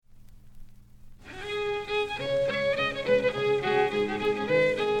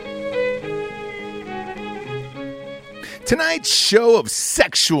Tonight's show of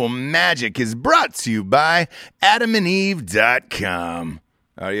sexual magic is brought to you by AdamandEve.com.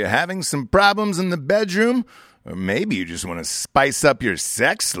 Are you having some problems in the bedroom? Or maybe you just want to spice up your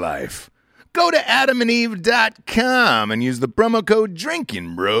sex life? Go to AdamandEve.com and use the promo code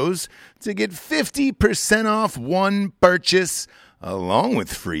Drinking Bros to get 50% off one purchase, along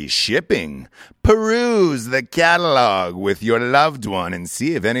with free shipping. Peruse the catalog with your loved one and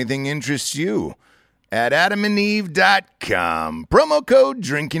see if anything interests you. At AdamandEve.com, promo code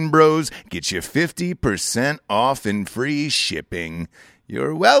Drinking Bros gets you 50% off and free shipping.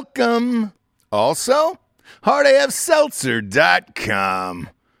 You're welcome. Also, HardAFSeltzer.com.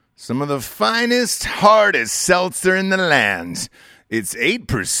 Some of the finest, hardest seltzer in the land. It's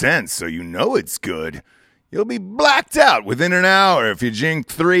 8%, so you know it's good. You'll be blacked out within an hour if you drink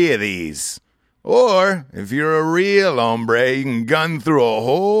 3 of these. Or, if you're a real hombre, you can gun through a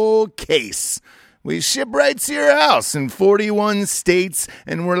whole case. We ship right to your house in 41 states,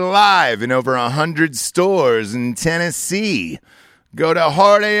 and we're live in over 100 stores in Tennessee. Go to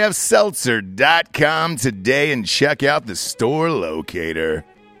HardAFSeltzer.com today and check out the store locator.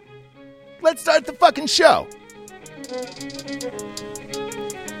 Let's start the fucking show.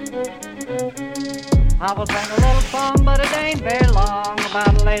 I will sing a little song, but it ain't very long,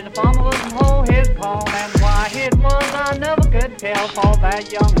 about a lazy farmer wouldn't hold his corn, and why it was I never could tell, for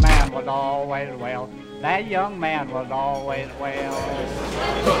that young man was always well. That young man was always well.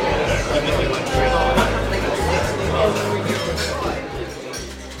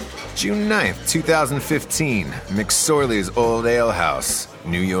 June 9th, 2015, McSorley's Old Ale House,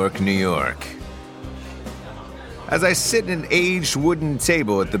 New York, New York. As I sit at an aged wooden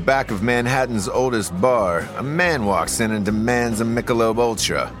table at the back of Manhattan's oldest bar, a man walks in and demands a Michelob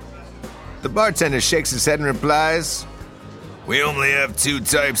Ultra. The bartender shakes his head and replies, "We only have 2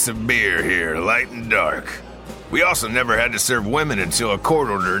 types of beer here, light and dark. We also never had to serve women until a court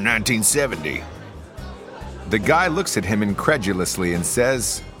order in 1970. The guy looks at him incredulously and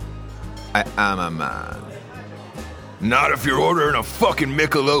says, I'm a man. "Not if you're ordering a fucking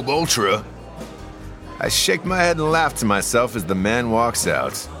Michelob Ultra." I shake my head and laugh to myself as the man walks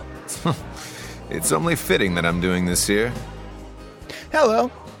out. It's only fitting that I'm doing this here.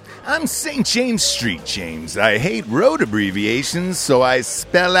 Hello, I'm St. James Street James. I hate road abbreviations, so I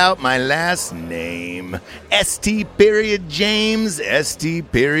spell out my last name. St.James,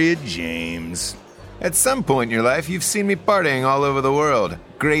 St.James. At some point in your life, you've seen me partying all over the world,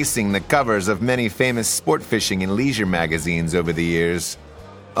 gracing the covers of many famous sport fishing and leisure magazines over the years.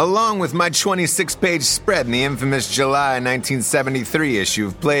 Along with my 26-page spread in the infamous July 1973 issue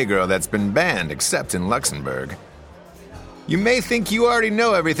of Playgirl that's been banned, except in Luxembourg. You may think you already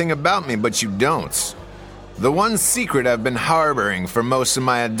know everything about me, but you don't. The one secret I've been harboring for most of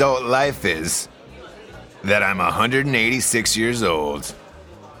my adult life is that I'm 186 years old.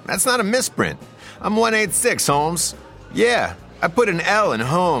 That's not a misprint. I'm 186, Holmes. Yeah, I put an L in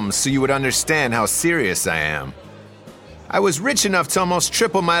Holmes so you would understand how serious I am. I was rich enough to almost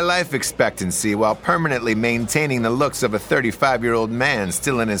triple my life expectancy while permanently maintaining the looks of a 35-year-old man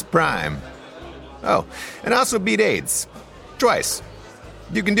still in his prime. Oh, and I also beat AIDS. Twice.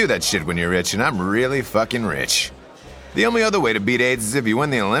 You can do that shit when you're rich, and I'm really fucking rich. The only other way to beat AIDS is if you win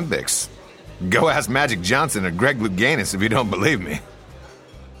the Olympics. Go ask Magic Johnson or Greg Louganis if you don't believe me.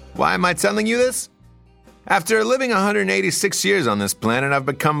 Why am I telling you this? After living 186 years on this planet, I've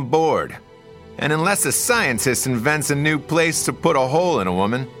become bored. And unless a scientist invents a new place to put a hole in a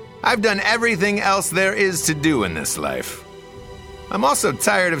woman, I've done everything else there is to do in this life. I'm also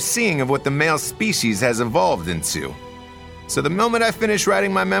tired of seeing of what the male species has evolved into. So the moment I finish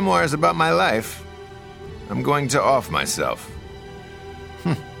writing my memoirs about my life, I'm going to off myself.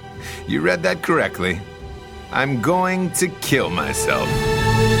 You read that correctly. I'm going to kill myself.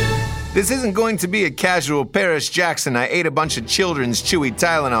 This isn't going to be a casual Paris Jackson I ate a bunch of children's chewy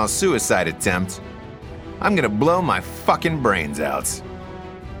Tylenol suicide attempt. I'm gonna blow my fucking brains out.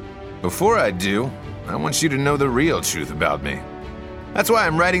 Before I do, I want you to know the real truth about me. That's why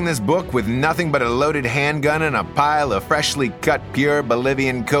I'm writing this book with nothing but a loaded handgun and a pile of freshly cut pure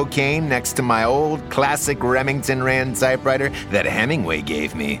Bolivian cocaine next to my old classic Remington Rand typewriter that Hemingway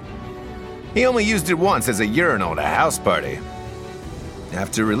gave me. He only used it once as a urinal at a house party.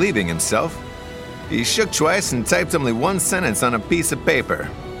 After relieving himself, he shook twice and typed only one sentence on a piece of paper.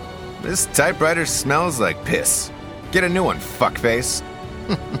 "This typewriter smells like piss. Get a new one, fuckface."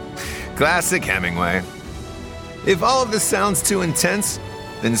 Classic Hemingway. If all of this sounds too intense,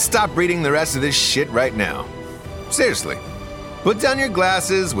 then stop reading the rest of this shit right now. Seriously, put down your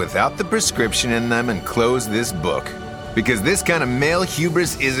glasses without the prescription in them and close this book, because this kind of male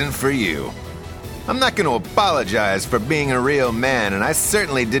hubris isn't for you. I'm not going to apologize for being a real man, and I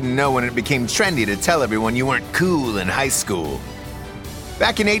certainly didn't know when it became trendy to tell everyone you weren't cool in high school.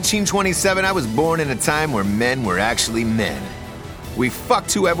 Back in 1827, I was born in a time where men were actually men. We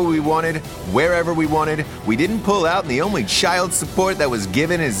fucked whoever we wanted, wherever we wanted. We didn't pull out, and the only child support that was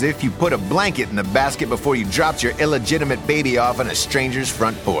given is if you put a blanket in the basket before you dropped your illegitimate baby off on a stranger's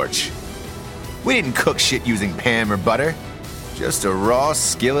front porch. We didn't cook shit using Pam or butter. Just a raw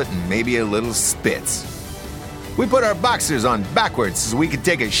skillet and maybe a little spits. We put our boxers on backwards so we could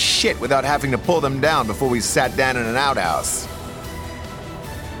take a shit without having to pull them down before we sat down in an outhouse.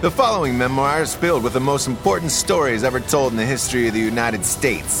 The following memoir is filled with the most important stories ever told in the history of the United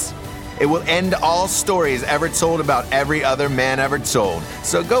States. It will end all stories ever told about every other man ever told.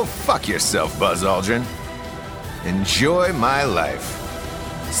 So go fuck yourself, Buzz Aldrin. Enjoy my life.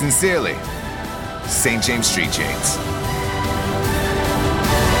 Sincerely, St. James Street James.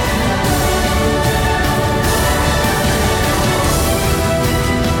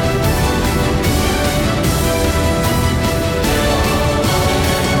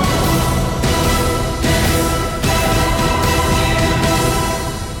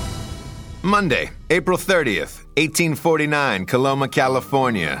 Monday, April 30th, 1849, Coloma,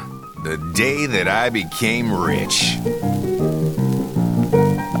 California. The day that I became rich.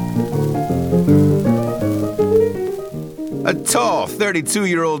 A tall,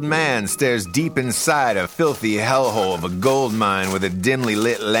 32-year-old man stares deep inside a filthy hellhole of a gold mine with a dimly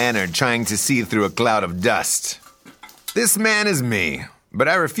lit lantern trying to see through a cloud of dust. This man is me, but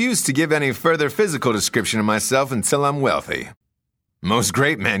I refuse to give any further physical description of myself until I'm wealthy. Most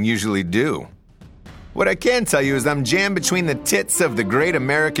great men usually do. What I can tell you is I'm jammed between the tits of the great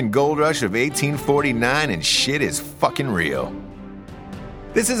American gold rush of 1849 and shit is fucking real.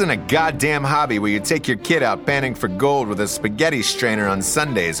 This isn't a goddamn hobby where you take your kid out panning for gold with a spaghetti strainer on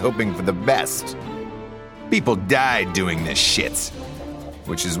Sundays hoping for the best. People died doing this shit,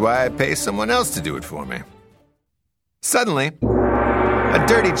 which is why I pay someone else to do it for me. Suddenly, a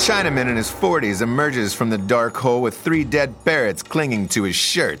dirty Chinaman in his 40s emerges from the dark hole with 3 dead parrots clinging to his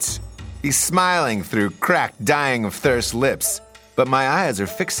shirt. He's smiling through cracked, dying of thirst lips, but my eyes are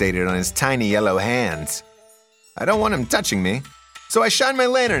fixated on his tiny yellow hands. I don't want him touching me, so I shine my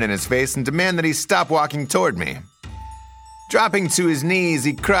lantern in his face and demand that he stop walking toward me. Dropping to his knees,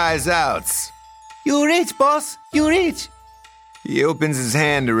 he cries out, "You rich, boss! You rich!" He opens his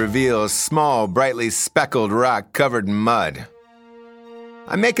hand to reveal a small, brightly speckled rock covered in mud.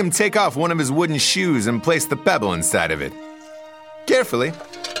 I make him take off one of his wooden shoes and place the pebble inside of it. Carefully,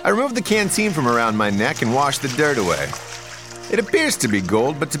 I remove the canteen from around my neck and wash the dirt away. It appears to be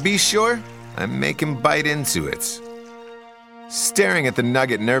gold, but to be sure, I make him bite into it. Staring at the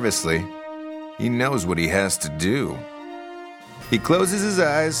nugget nervously, he knows what he has to do. He closes his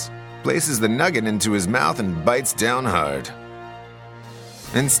eyes, places the nugget into his mouth, and bites down hard.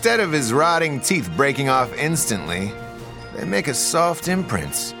 Instead of his rotting teeth breaking off instantly, they make a soft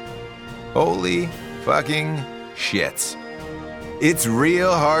imprint. Holy fucking shit. It's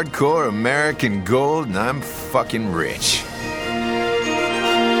real hardcore American gold, and I'm fucking rich.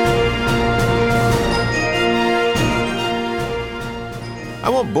 I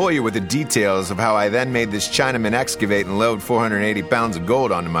won't bore you with the details of how I then made this Chinaman excavate and load 480 pounds of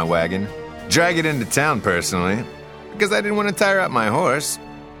gold onto my wagon, drag it into town personally, because I didn't want to tire out my horse,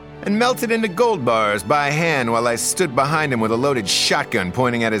 and melt it into gold bars by hand while I stood behind him with a loaded shotgun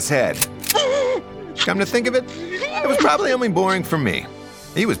pointing at his head. Come to think of it, it was probably only boring for me.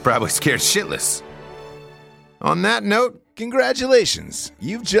 He was probably scared shitless. On that note, Congratulations.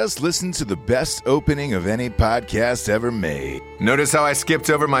 You've just listened to the best opening of any podcast ever made. Notice how I skipped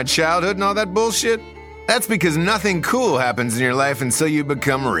over my childhood and all that bullshit? That's because nothing cool happens in your life until you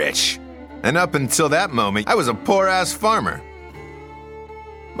become rich. And up until that moment, I was a poor-ass farmer.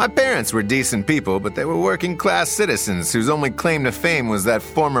 My parents were decent people, but they were working-class citizens whose only claim to fame was that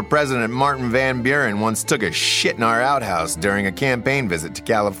former President Martin Van Buren once took a shit in our outhouse during a campaign visit to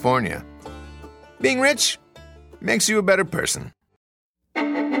California. Being rich makes you a better person.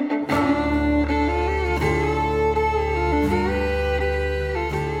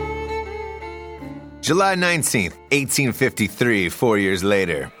 July 19th, 1853, 4 years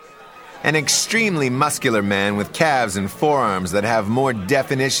later. An extremely muscular man with calves and forearms that have more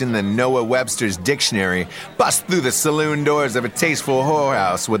definition than Noah Webster's dictionary busts through the saloon doors of a tasteful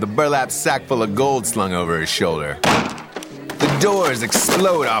whorehouse with a burlap sack full of gold slung over his shoulder. The doors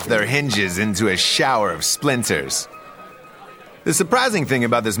explode off their hinges into a shower of splinters. The surprising thing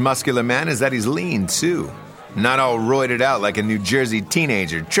about this muscular man is that he's lean, too. Not all roided out like a New Jersey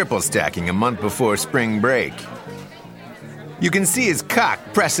teenager triple stacking a month before spring break. You can see his cock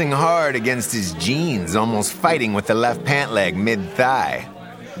pressing hard against his jeans, almost fighting with the left pant leg mid-thigh.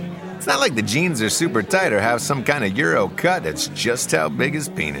 It's not like the jeans are super tight or have some kind of Euro cut. It's just how big his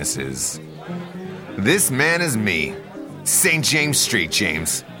penis is. This man is me, St. James Street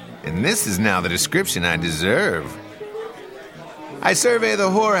James, and this is now the description I deserve. I survey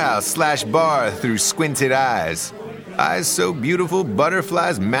the whorehouse/bar through squinted eyes. Eyes so beautiful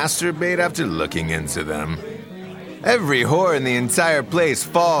butterflies masturbate after looking into them. Every whore in the entire place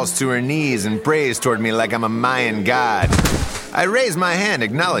falls to her knees and prays toward me like I'm a Mayan god. I raise my hand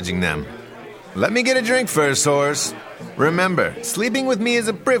acknowledging them. Let me get a drink first, whores. Remember, sleeping with me is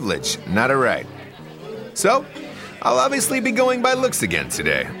a privilege, not a right. So, I'll obviously be going by looks again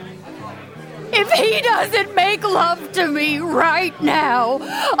today. If he doesn't make love to me right now,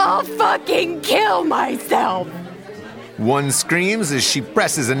 I'll fucking kill myself. One screams as she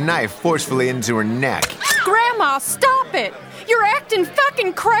presses a knife forcefully into her neck. Grandma, stop it! You're acting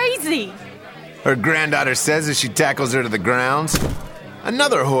fucking crazy! Her granddaughter says as she tackles her to the ground.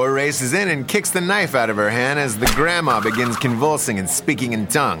 Another whore races in and kicks the knife out of her hand as the grandma begins convulsing and speaking in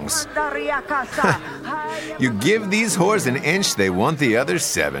tongues. You give these whores an inch, they want the other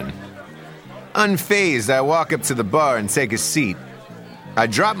 7. Unfazed, I walk up to the bar and take a seat. I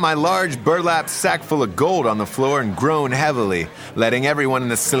drop my large burlap sack full of gold on the floor and groan heavily, letting everyone in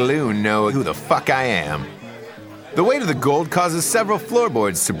the saloon know who the fuck I am. The weight of the gold causes several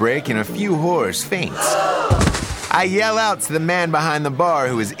floorboards to break and a few whores faint. I yell out to the man behind the bar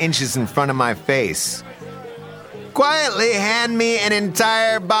who is inches in front of my face. Quietly hand me an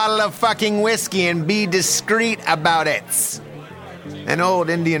entire bottle of fucking whiskey and be discreet about it. An old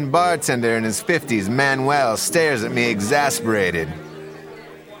Indian bartender in his 50s, Manuel, stares at me exasperated.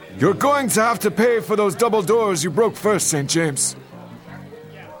 You're going to have to pay for those double doors you broke first, St. James.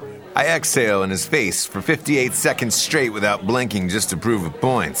 I exhale in his face for 58 seconds straight without blinking just to prove a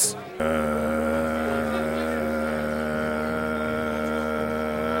point.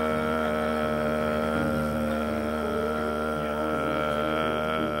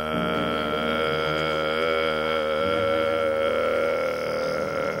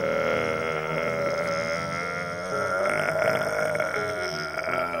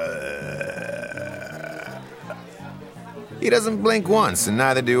 He doesn't blink once, and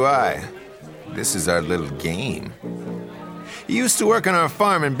neither do I. This is our little game. He used to work on our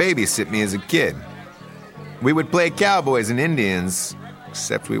farm and babysit me as a kid. We would play cowboys and Indians,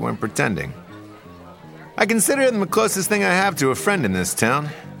 except we weren't pretending. I consider him the closest thing I have to a friend in this town,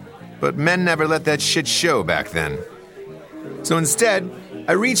 but men never let that shit show back then. So instead,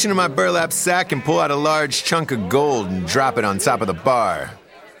 I reach into my burlap sack and pull out a large chunk of gold and drop it on top of the bar.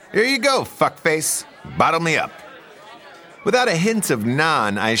 Here you go, fuckface. Bottle me up. Without a hint of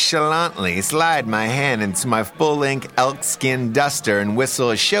non, I chalantly slide my hand into my full-length elk skin duster and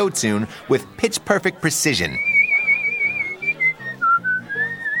whistle a show tune with pitch-perfect precision.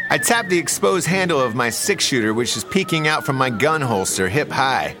 I tap the exposed handle of my six-shooter, which is peeking out from my gun holster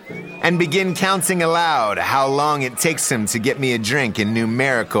hip-high, and begin counting aloud how long it takes him to get me a drink in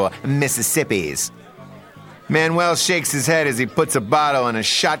numerical Mississippis. Manuel shakes his head as he puts a bottle and a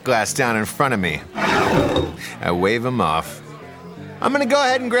shot glass down in front of me. I wave him off. I'm gonna go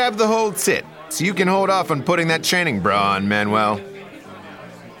ahead and grab the whole tit, so you can hold off on putting that training bra on, Manuel.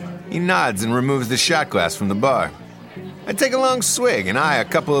 He nods and removes the shot glass from the bar. I take a long swig and eye a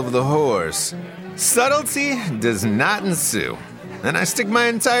couple of the whores. Subtlety does not ensue. Then I stick my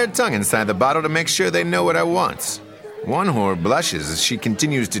entire tongue inside the bottle to make sure they know what I want. One whore blushes as she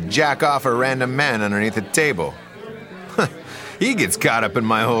continues to jack off a random man underneath the table. He gets caught up in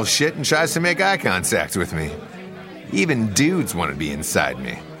my whole shit and tries to make eye contact with me. Even dudes want to be inside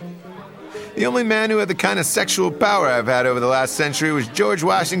me. The only man who had the kind of sexual power I've had over the last century was George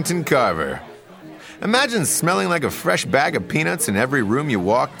Washington Carver. Imagine smelling like a fresh bag of peanuts in every room you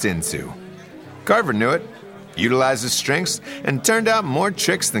walked into. Carver knew it, utilized his strengths, and turned out more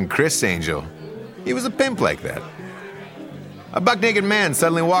tricks than Chris Angel. He was a pimp like that. A buck-naked man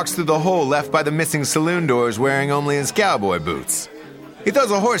suddenly walks through the hole left by the missing saloon doors wearing only his cowboy boots. He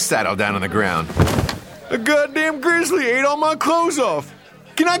throws a horse saddle down on the ground. A goddamn grizzly ate all my clothes off.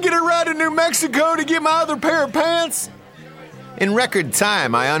 Can I get a ride to New Mexico to get my other pair of pants? In record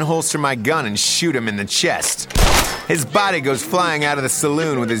time, I unholster my gun and shoot him in the chest. His body goes flying out of the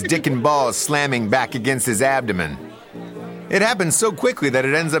saloon with his dick and balls slamming back against his abdomen. It happens so quickly that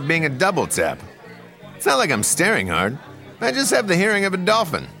it ends up being a double tap. It's not like I'm staring hard. I just have the hearing of a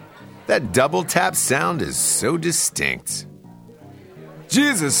dolphin. That double tap sound is so distinct.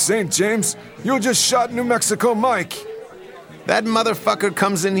 Jesus, St. James, you just shot New Mexico Mike. That motherfucker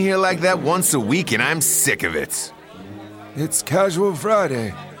comes in here like that once a week and I'm sick of it. It's Casual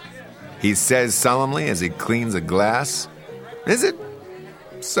Friday, he says solemnly as he cleans a glass. Is it?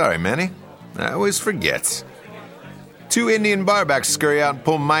 Sorry, Manny. I always forget. 2 Indian barbacks scurry out and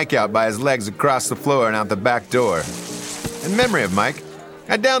pull Mike out by his legs across the floor and out the back door. In memory of Mike,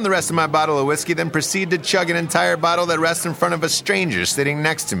 I down the rest of my bottle of whiskey, then proceed to chug an entire bottle that rests in front of a stranger sitting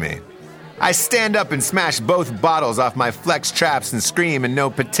next to me. I stand up and smash both bottles off my flex traps and scream in no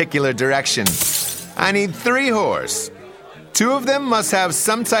particular direction. I need 3 whores. 2 of them must have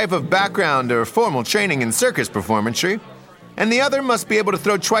some type of background or formal training in circus performance, and the other must be able to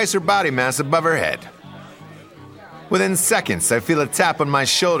throw twice her body mass above her head. Within seconds, I feel a tap on my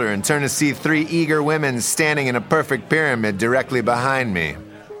shoulder and turn to see 3 eager women standing in a perfect pyramid directly behind me.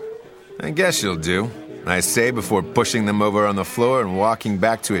 I guess you'll do, I say before pushing them over on the floor and walking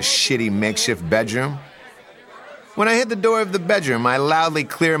back to a shitty makeshift bedroom. When I hit the door of the bedroom, I loudly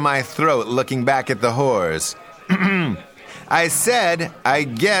clear my throat looking back at the whores. I said, I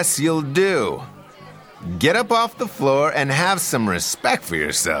guess you'll do. Get up off the floor and have some respect for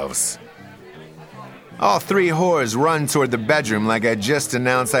yourselves. All 3 whores run toward the bedroom like I just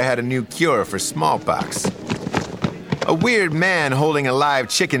announced I had a new cure for smallpox. A weird man holding a live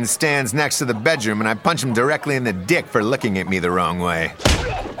chicken stands next to the bedroom, and I punch him directly in the dick for looking at me the wrong way.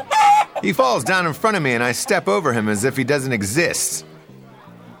 He falls down in front of me, and I step over him as if he doesn't exist.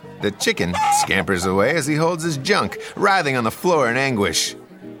 The chicken scampers away as he holds his junk, writhing on the floor in anguish.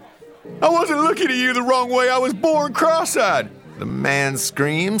 I wasn't looking at you the wrong way. I was born cross-eyed, the man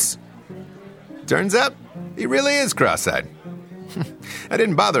screams. Turns out, he really is cross-eyed. I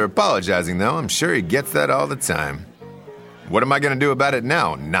didn't bother apologizing, though. I'm sure he gets that all the time. What am I going to do about it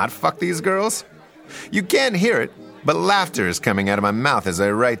now? Not fuck these girls? You can't hear it, but laughter is coming out of my mouth as I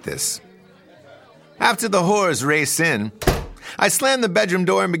write this. After the whores race in, I slam the bedroom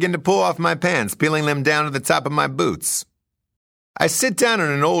door and begin to pull off my pants, peeling them down to the top of my boots. I sit down in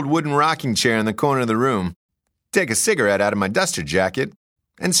an old wooden rocking chair in the corner of the room, take a cigarette out of my duster jacket,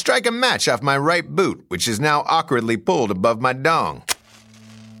 and strike a match off my right boot, which is now awkwardly pulled above my dong.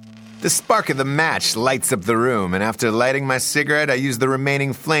 The spark of the match lights up the room, and after lighting my cigarette, I use the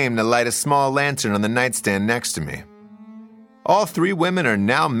remaining flame to light a small lantern on the nightstand next to me. All 3 women are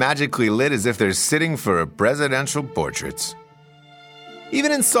now magically lit as if they're sitting for a presidential portrait.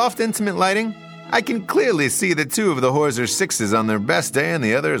 Even in soft, intimate lighting, I can clearly see that 2 of the whores are 6s on their best day and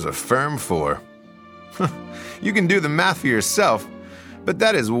the other is a firm 4. You can do the math for yourself, but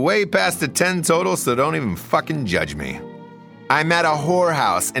that is way past a 10 total, so don't even fucking judge me. I'm at a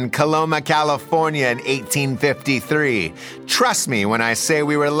whorehouse in Coloma, California in 1853. Trust me when I say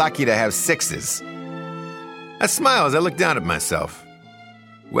we were lucky to have 6s. I smile as I look down at myself.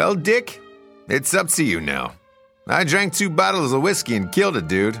 Well, Dick, it's up to you now. I drank 2 bottles of whiskey and killed a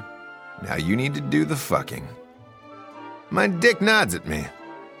dude. Now you need to do the fucking. My dick nods at me.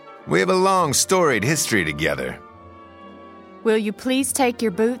 We have a long, storied history together. Will you please take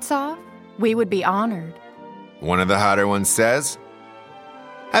your boots off? We would be honored. One of the hotter ones says.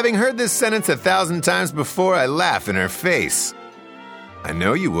 Having heard this sentence 1,000 times before, I laugh in her face. I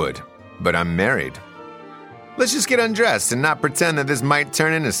know you would, but I'm married. Let's just get undressed and not pretend that this might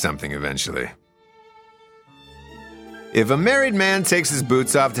turn into something eventually. If a married man takes his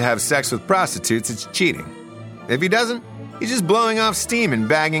boots off to have sex with prostitutes, it's cheating. If he doesn't, he's just blowing off steam and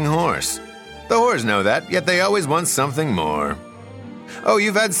bagging whores. The whores know that, yet they always want something more. Oh,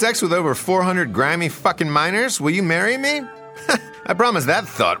 you've had sex with over 400 grimy fucking minors? Will you marry me? I promise that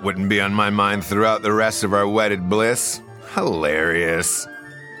thought wouldn't be on my mind throughout the rest of our wedded bliss. Hilarious.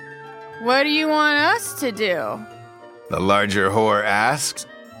 What do you want us to do? The larger whore asked.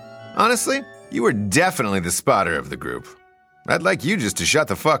 Honestly, you were definitely the spotter of the group. I'd like you just to shut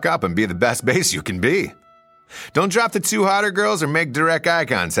the fuck up and be the best base you can be. Don't drop the 2 hotter girls or make direct eye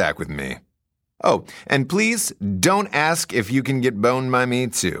contact with me. Oh, and please don't ask if you can get boned by me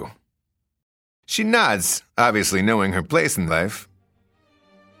too. She nods, obviously knowing her place in life.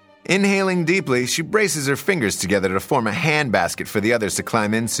 Inhaling deeply, she braces her fingers together to form a handbasket for the others to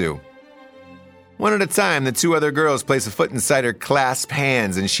climb into. One at a time, the 2 other girls place a foot inside her clasped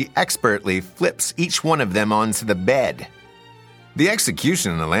hands, and she expertly flips each one of them onto the bed. The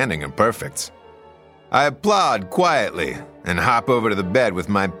execution and the landing are perfect. I applaud quietly and hop over to the bed with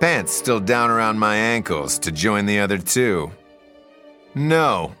my pants still down around my ankles to join the other 2.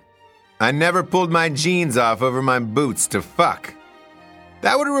 No, I never pulled my jeans off over my boots to fuck.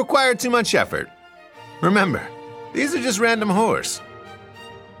 That would require too much effort. Remember, these are just random whores.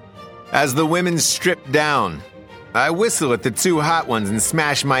 As the women strip down, I whistle at the 2 hot ones and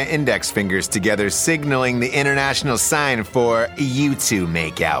smash my index fingers together, signaling the international sign for you two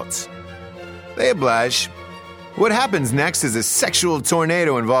make out. They oblige. What happens next is a sexual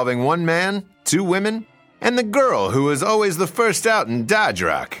tornado involving one man, two women, and the girl who was always the first out in Dodge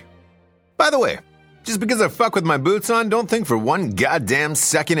Rock. By the way, just because I fuck with my boots on, don't think for one goddamn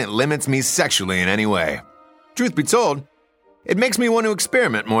second it limits me sexually in any way. Truth be told, it makes me want to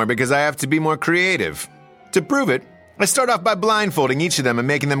experiment more because I have to be more creative. To prove it, I start off by blindfolding each of them and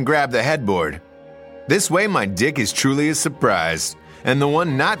making them grab the headboard. This way my dick is truly a surprise, and the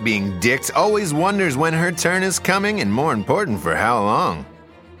one not being dicked always wonders when her turn is coming and, more important, for how long.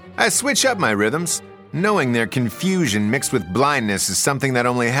 I switch up my rhythms, knowing their confusion mixed with blindness is something that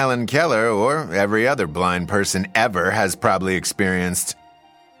only Helen Keller or every other blind person ever has probably experienced.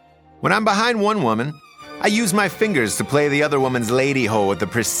 When I'm behind one woman, I use my fingers to play the other woman's lady hole with the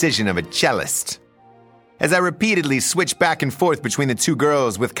precision of a cellist. As I repeatedly switch back and forth between the two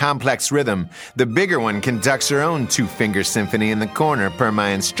girls with complex rhythm, the bigger one conducts her own two-finger symphony in the corner per my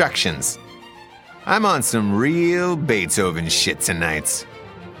instructions. I'm on some real Beethoven shit tonight.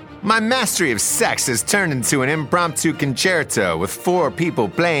 My mastery of sex has turned into an impromptu concerto with 4 people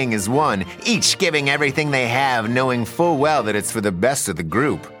playing as one, each giving everything they have, knowing full well that it's for the best of the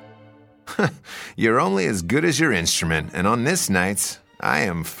group. You're only as good as your instrument, and on this night, I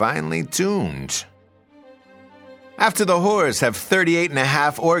am finely tuned. After the whores have 38 and a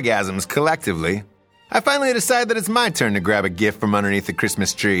half orgasms collectively, I finally decide that it's my turn to grab a gift from underneath the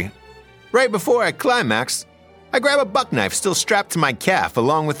Christmas tree. Right before I climax, I grab a buck knife still strapped to my calf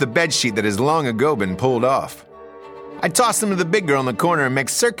along with the bedsheet that has long ago been pulled off. I toss them to the big girl in the corner and make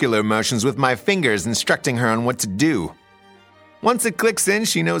circular motions with my fingers, instructing her on what to do. Once it clicks in,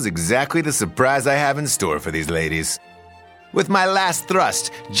 she knows exactly the surprise I have in store for these ladies. With my last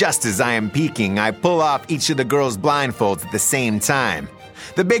thrust, just as I am peeking, I pull off each of the girls' blindfolds at the same time.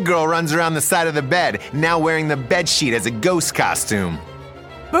 The big girl runs around the side of the bed, now wearing the bedsheet as a ghost costume.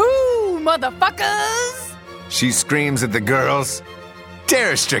 Boo, motherfuckers! She screams at the girls.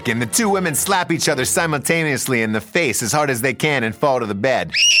 Terror-stricken, the two women slap each other simultaneously in the face as hard as they can and fall to the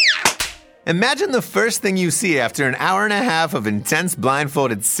bed. Imagine the first thing you see after an hour and a half of intense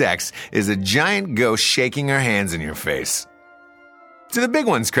blindfolded sex is a giant ghost shaking her hands in your face. To the big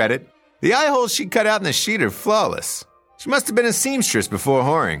one's credit, the eye holes she cut out in the sheet are flawless. She must have been a seamstress before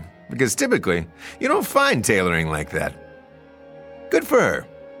whoring, because typically, you don't find tailoring like that. Good for her.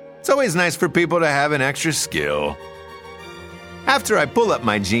 It's always nice for people to have an extra skill. After I pull up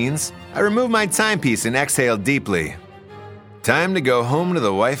my jeans, I remove my timepiece and exhale deeply. Time to go home to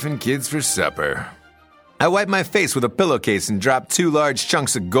the wife and kids for supper. I wipe my face with a pillowcase and drop 2 large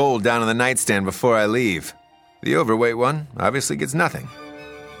chunks of gold down on the nightstand before I leave. The overweight one obviously gets nothing.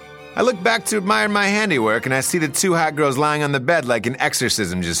 I look back to admire my handiwork and I see the 2 hot girls lying on the bed like an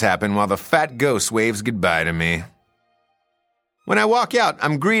exorcism just happened while the fat ghost waves goodbye to me. When I walk out,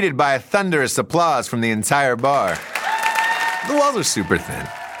 I'm greeted by a thunderous applause from the entire bar. The walls are super thin.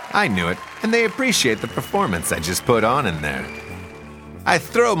 I knew it, and they appreciate the performance I just put on in there. I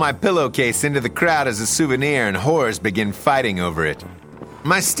throw my pillowcase into the crowd as a souvenir and whores begin fighting over it.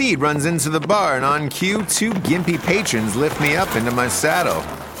 My steed runs into the bar and on cue, 2 gimpy patrons lift me up into my saddle.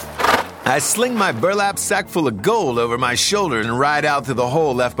 I sling my burlap sack full of gold over my shoulder and ride out through the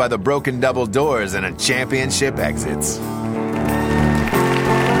hole left by the broken double doors and a championship exits.